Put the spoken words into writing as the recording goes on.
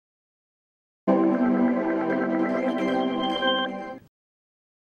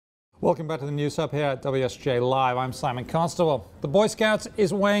Welcome back to the News Hub here at WSJ Live. I'm Simon Constable. The Boy Scouts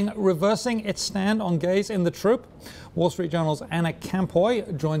is weighing reversing its stand on gays in the troop. Wall Street Journal's Anna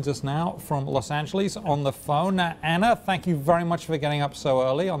Campoy joins us now from Los Angeles on the phone. Anna, thank you very much for getting up so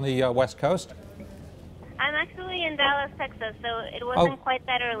early on the West Coast. I'm actually in Dallas, Texas, so it wasn't quite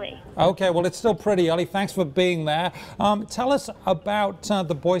that early. Okay, well, it's still pretty early. Thanks for being there. Tell us about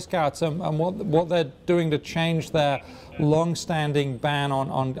the Boy Scouts and what they're doing to change their long-standing ban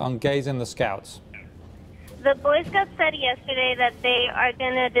on gays in the Scouts. The Boy Scouts said yesterday that they are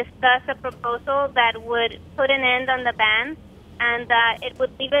going to discuss a proposal that would put an end on the ban, and it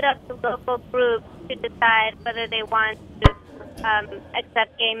would leave it up to local groups to decide whether they want to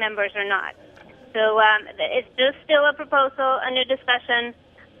accept gay members or not. So it's just still a proposal under discussion,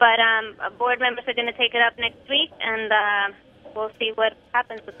 but board members are going to take it up next week, and we'll see what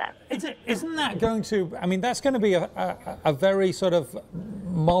happens with that. Isn't that going to, I mean, that's going to be a very sort of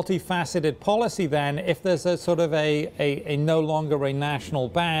multifaceted policy then, if there's a sort of a no longer a national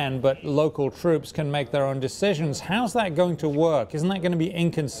ban, but local troops can make their own decisions. How's that going to work? Isn't that going to be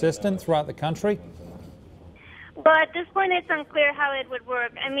inconsistent throughout the country? Well, at this point, it's unclear how it would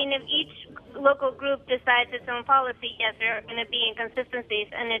work. I mean, if each local group decides its own policy, yes, there are going to be inconsistencies,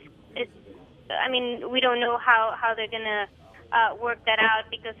 and I mean, we don't know how they're going to work that out,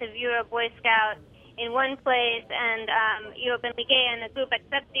 because if you're a Boy Scout in one place and you're openly gay and a group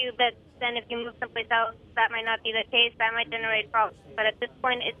accepts you, but then if you move someplace else, that might not be the case. That might generate problems. But at this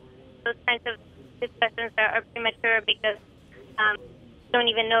point, those kinds of discussions are premature, because we don't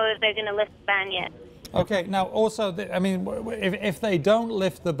even know if they're going to lift the ban yet. Okay, now also, I mean, if they don't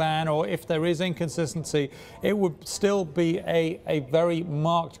lift the ban, or if there is inconsistency, it would still be a very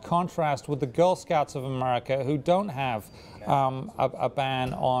marked contrast with the Girl Scouts of America, who don't have a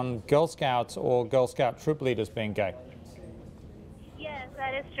ban on Girl Scouts or Girl Scout troop leaders being gay. Yes,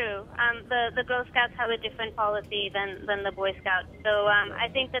 that is true. The Girl Scouts have a different policy than the Boy Scouts. So I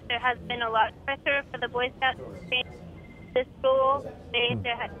think that there has been a lot of pressure for the Boy Scouts to change this rule.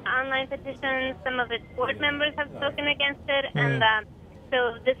 There have been online petitions. Some of its board members have spoken against it, and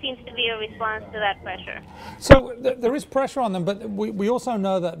so this seems to be a response to that pressure. So there is pressure on them, but we also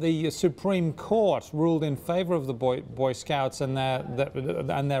know that the Supreme Court ruled in favor of the Boy Scouts and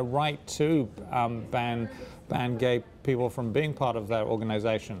their right to ban gay people from being part of their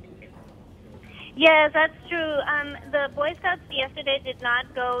organization. Yes, that's true. The Boy Scouts yesterday did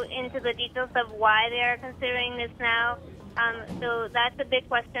not go into the details of why they are considering this now. So that's a big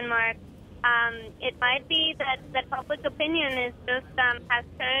question mark. It might be that public opinion is just has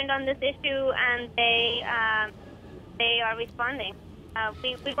turned on this issue, and they are responding.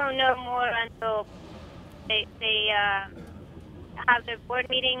 We won't know more until they have their board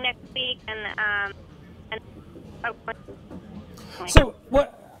meeting next week, and so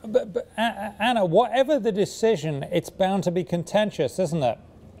what? But Anna, whatever the decision, it's bound to be contentious, isn't it?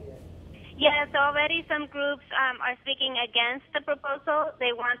 Yes, already some groups are speaking against the proposal.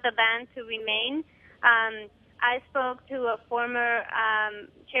 They want the ban to remain. I spoke to a former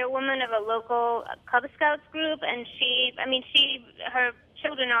chairwoman of a local Cub Scouts group, and her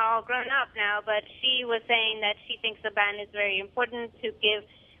children are all grown up now, but she was saying that she thinks the ban is very important to give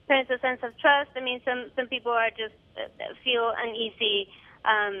parents a sense of trust. I mean, some people are just feel uneasy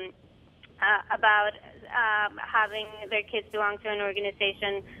about having their kids belong to an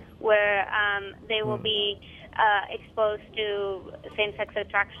organization where they will be exposed to same-sex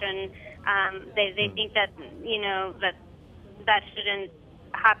attraction. They think that, you know, that shouldn't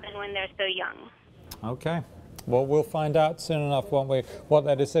happen when they're so young. Okay. Well, we'll find out soon enough, won't we, what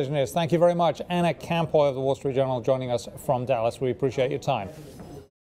their decision is. Thank you very much. Anna Campoy of the Wall Street Journal joining us from Dallas. We appreciate your time.